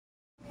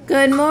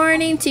Good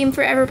morning, Team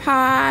Forever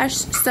Posh.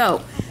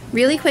 So,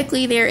 really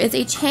quickly, there is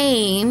a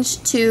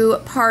change to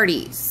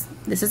parties.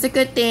 This is a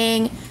good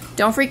thing.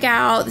 Don't freak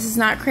out. This is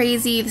not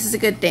crazy. This is a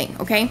good thing,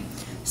 okay?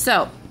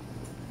 So,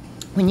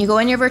 when you go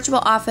in your virtual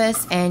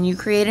office and you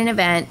create an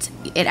event,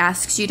 it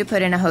asks you to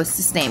put in a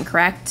hostess name,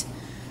 correct?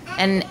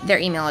 And their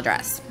email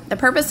address. The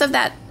purpose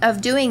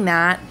of doing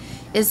that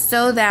is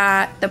so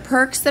that the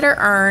perks that are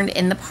earned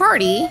in the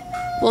party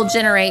will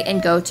generate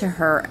and go to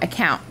her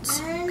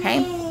account,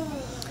 okay?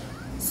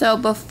 So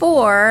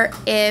before,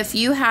 if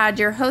you had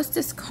your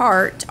hostess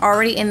cart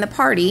already in the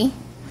party,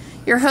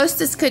 your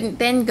hostess couldn't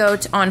then go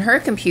on her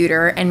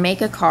computer and make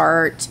a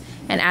cart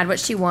and add what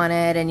she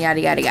wanted and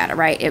yada, yada, yada,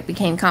 right? It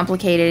became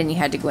complicated and you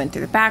had to go in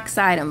through the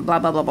backside and blah,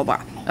 blah, blah, blah,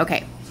 blah.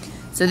 Okay,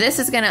 so this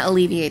is gonna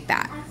alleviate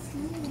that.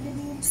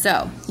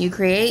 So you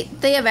create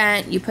the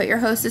event, you put your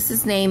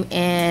hostess's name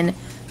in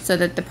so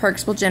that the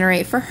perks will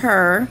generate for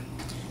her.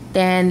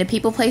 Then the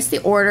people place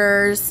the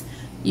orders,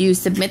 you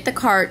submit the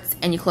carts,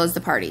 and you close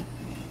the party.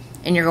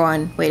 And you're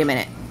going, wait a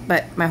minute,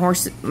 but my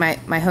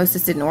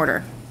hostess didn't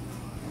order.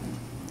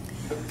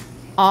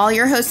 All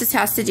your hostess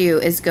has to do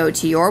is go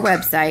to your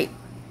website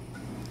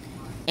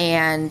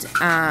and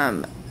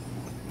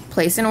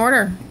place an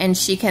order. And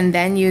she can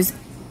then use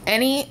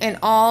any and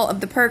all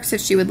of the perks,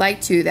 if she would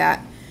like to,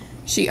 that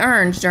she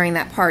earned during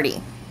that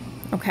party.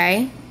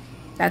 Okay?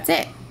 That's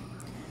it.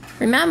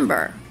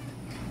 Remember,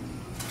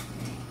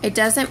 it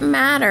doesn't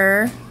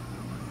matter.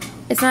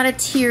 It's not a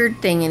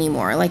tiered thing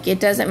anymore. Like,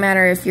 it doesn't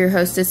matter if your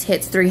hostess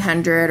hits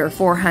 300 or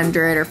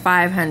 400 or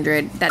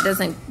 500. That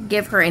doesn't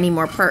give her any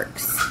more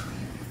perks.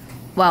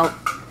 Well,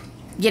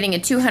 getting a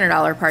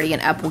 $200 party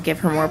and up will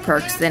give her more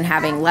perks than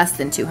having less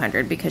than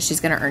 200 because she's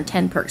going to earn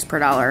 10 perks per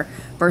dollar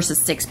versus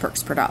 6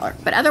 perks per dollar.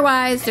 But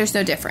otherwise, there's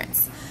no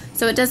difference.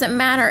 So it doesn't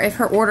matter if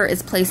her order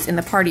is placed in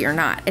the party or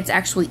not. It's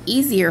actually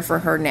easier for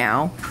her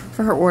now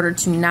for her order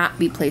to not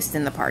be placed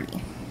in the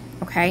party.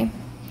 Okay?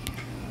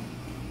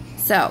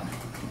 So,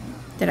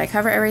 did I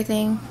cover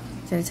everything?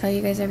 Did I tell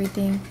you guys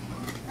everything?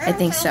 I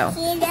think so.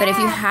 But if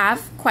you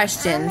have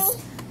questions,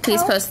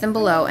 please post them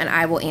below and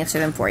I will answer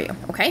them for you.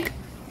 Okay?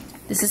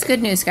 This is good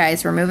news,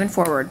 guys. We're moving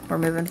forward. We're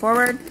moving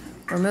forward.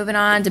 We're moving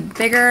on to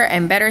bigger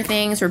and better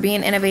things. We're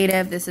being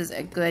innovative. This is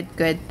a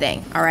good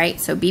thing. All right?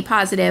 So be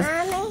positive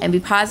and be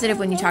positive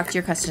when you talk to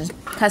your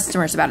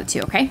customers about it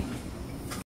too, okay?